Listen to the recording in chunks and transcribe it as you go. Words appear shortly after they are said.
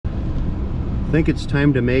I think it's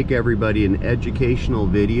time to make everybody an educational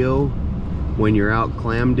video when you're out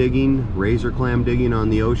clam digging, razor clam digging on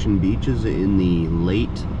the ocean beaches in the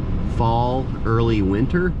late fall, early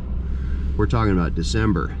winter. We're talking about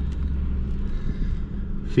December.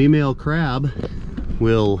 Female crab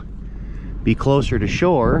will be closer to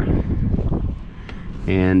shore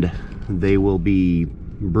and they will be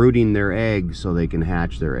brooding their eggs so they can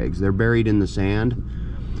hatch their eggs. They're buried in the sand,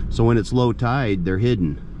 so when it's low tide, they're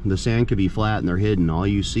hidden. The sand could be flat and they're hidden. All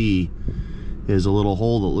you see is a little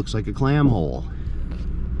hole that looks like a clam hole.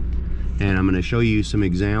 And I'm going to show you some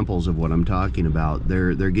examples of what I'm talking about.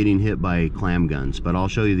 They're getting hit by clam guns, but I'll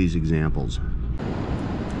show you these examples.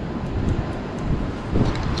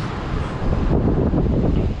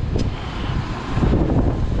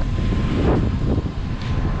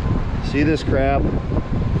 See this crab?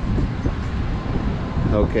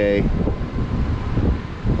 Okay.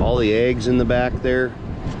 All the eggs in the back there.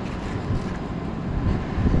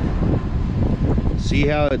 See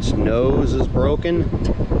how its nose is broken?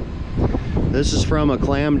 This is from a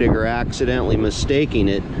clam digger accidentally mistaking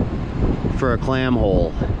it for a clam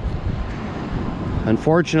hole.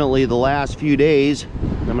 Unfortunately, the last few days,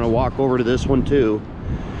 I'm going to walk over to this one too.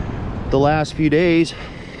 The last few days,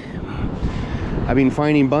 I've been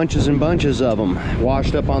finding bunches and bunches of them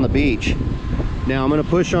washed up on the beach. Now I'm going to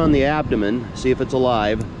push on the abdomen, see if it's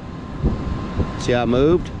alive. See how it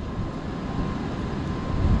moved?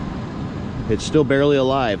 It's still barely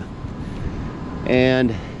alive.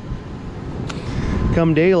 And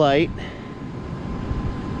come daylight,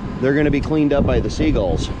 they're going to be cleaned up by the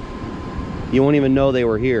seagulls. You won't even know they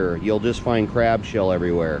were here. You'll just find crab shell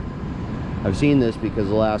everywhere. I've seen this because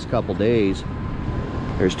the last couple days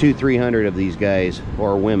there's 200-300 of these guys,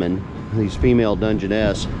 or women, these female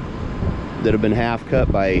Dungeness, that have been half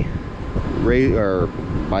cut by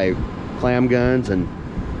clam guns and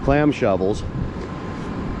clam shovels.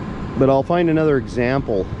 But I'll find another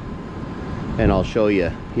example and I'll show you.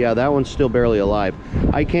 Yeah, that one's still barely alive.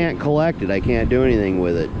 I can't collect it. I can't do anything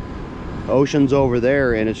with it. Ocean's over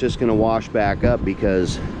there and it's just going to wash back up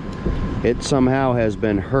because it somehow has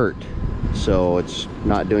been hurt. So it's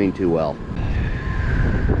not doing too well.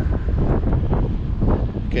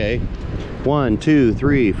 Okay. 1, 2,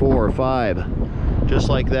 3, 4, 5. Just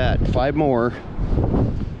like that. 5 more.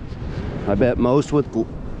 I bet most with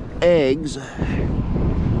eggs.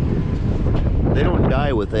 They don't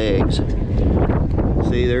die with eggs.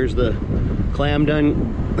 See, there's the clam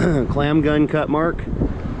gun cut mark.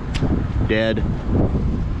 Dead.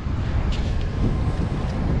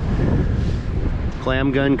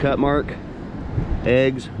 Clam gun cut mark.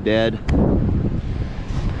 Eggs, dead.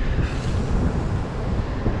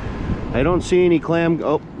 I don't see any clam.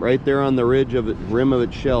 Oh, right there on the ridge of it, rim of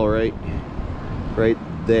its shell, right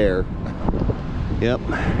there. Yep,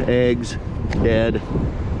 eggs, dead.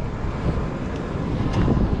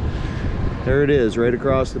 There it is, right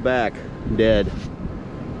across the back, dead.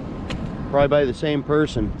 Probably by the same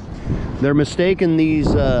person. They're mistaking these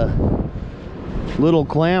little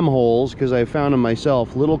clam holes, because I found them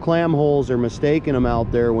myself. Little clam holes are mistaking them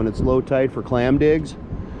out there when it's low tide for clam digs.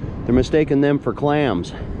 They're mistaking them for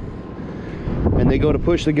clams. And they go to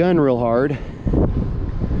push the gun real hard,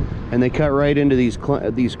 and they cut right into these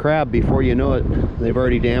crab. Before you know it, they've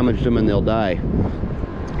already damaged them and they'll die.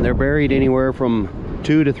 They're buried anywhere from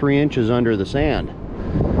 2 to 3 inches under the sand.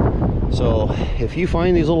 So if you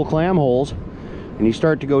find these little clam holes and you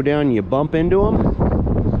start to go down and you bump into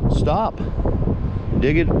them, stop.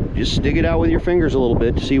 Dig it, just dig it out with your fingers a little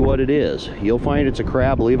bit to see what it is. You'll find it's a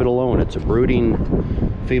crab, leave it alone. It's a brooding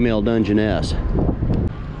female Dungeness.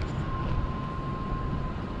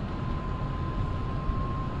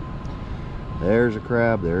 There's a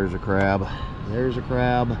crab, there's a crab, there's a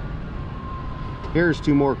crab. Here's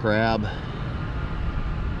 2 more crab.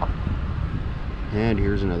 And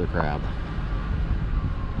here's another crab.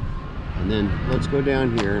 And then let's go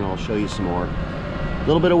down here and I'll show you some more. A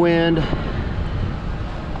little bit of wind.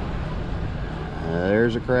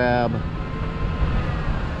 There's a crab.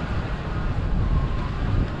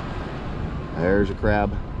 There's a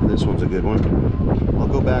crab. This one's a good one. I'll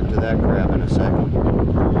go back to that crab in a second.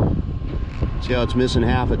 See how it's missing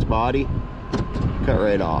half its body? Cut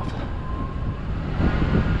right off.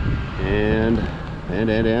 And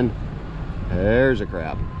there's a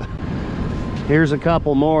crab. Here's a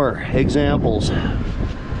couple more examples.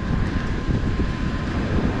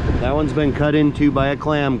 That one's been cut into by a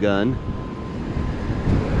clam gun.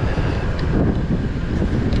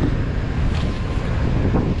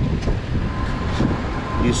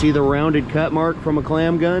 You see the rounded cut mark from a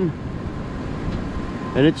clam gun?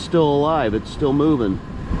 And it's still alive, it's still moving.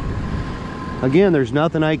 Again, there's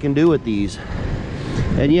nothing I can do with these.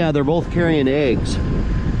 And yeah, they're both carrying eggs.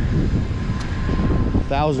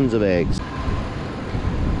 Thousands of eggs.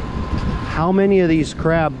 How many of these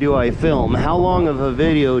crab do I film? How long of a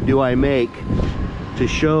video do I make to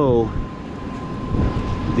show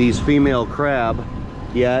these female crab?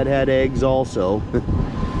 Yeah, it had eggs also.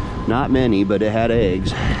 Not many, but it had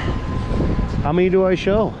eggs. How many do I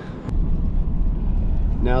show?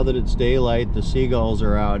 Now that it's daylight, the seagulls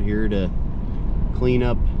are out here to clean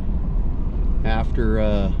up after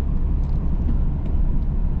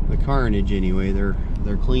the carnage. Anyway, they're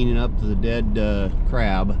cleaning up the dead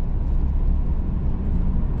crab.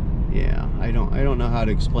 Yeah, I don't know how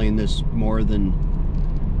to explain this more than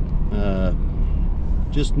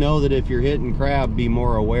just know that if you're hitting crab, be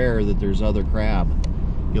more aware that there's other crab.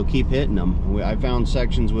 You'll keep hitting them. I found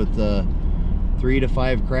sections with 3 to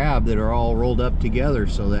 5 crab that are all rolled up together,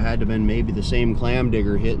 so that had to have been maybe the same clam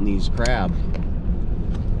digger hitting these crab.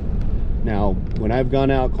 Now, when I've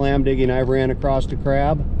gone out clam digging, I've ran across a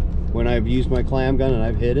crab. When I've used my clam gun and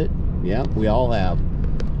I've hit it, yeah, we all have.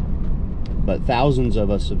 But thousands of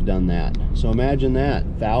us have done that. So imagine that,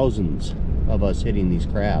 thousands of us hitting these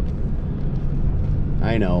crab.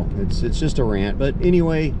 I know, it's just a rant, but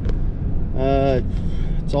anyway,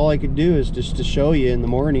 it's all I could do is just to show you in the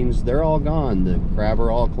mornings, they're all gone. The crab are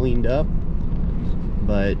all cleaned up,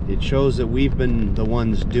 but it shows that we've been the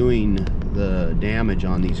ones doing the damage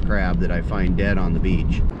on these crab that I find dead on the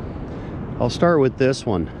beach. I'll start with this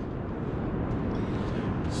one.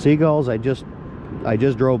 Seagulls, I just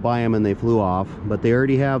drove by them and they flew off, but they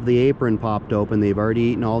already have the apron popped open. They've already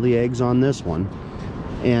eaten all the eggs on this one.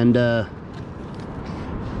 And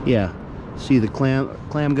yeah, see the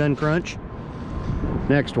clam gun crunch?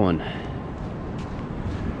 Next one.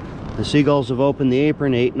 The seagulls have opened the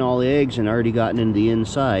apron, eaten all the eggs, and already gotten into the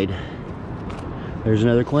inside. There's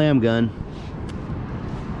another clam gun.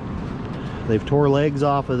 They've tore legs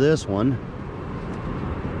off of this one.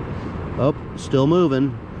 Oh, still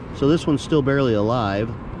moving. So this one's still barely alive.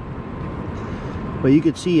 But you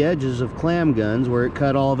could see edges of clam guns where it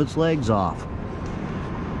cut all of its legs off.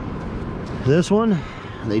 This one,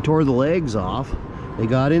 they tore the legs off. They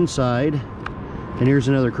got inside. And here's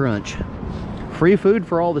another crunch. Free food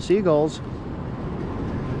for all the seagulls.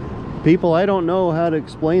 People, I don't know how to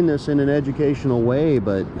explain this in an educational way,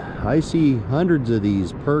 but I see hundreds of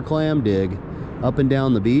these per clam dig up and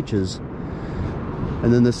down the beaches.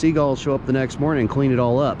 And then the seagulls show up the next morning and clean it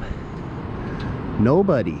all up.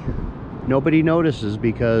 Nobody notices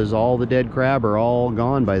because all the dead crab are all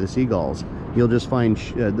gone by the seagulls. You'll just find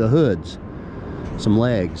the hoods, some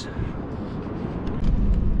legs.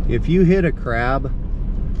 If you hit a crab,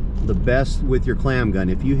 the best with your clam gun,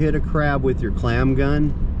 if you hit a crab with your clam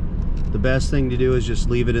gun, the best thing to do is just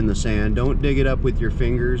leave it in the sand. Don't dig it up with your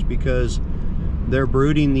fingers, because they're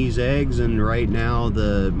brooding these eggs, and right now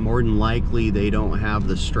more than likely they don't have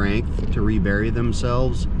the strength to rebury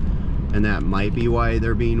themselves, and that might be why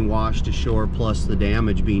they're being washed ashore, plus the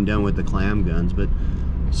damage being done with the clam guns. But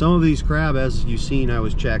some of these crab, as you've seen, I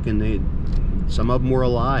was checking, some of them were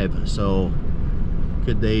alive. So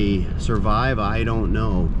could they survive? I don't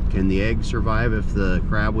know. Can the egg survive if the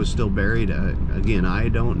crab was still buried? Again, I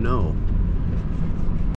don't know.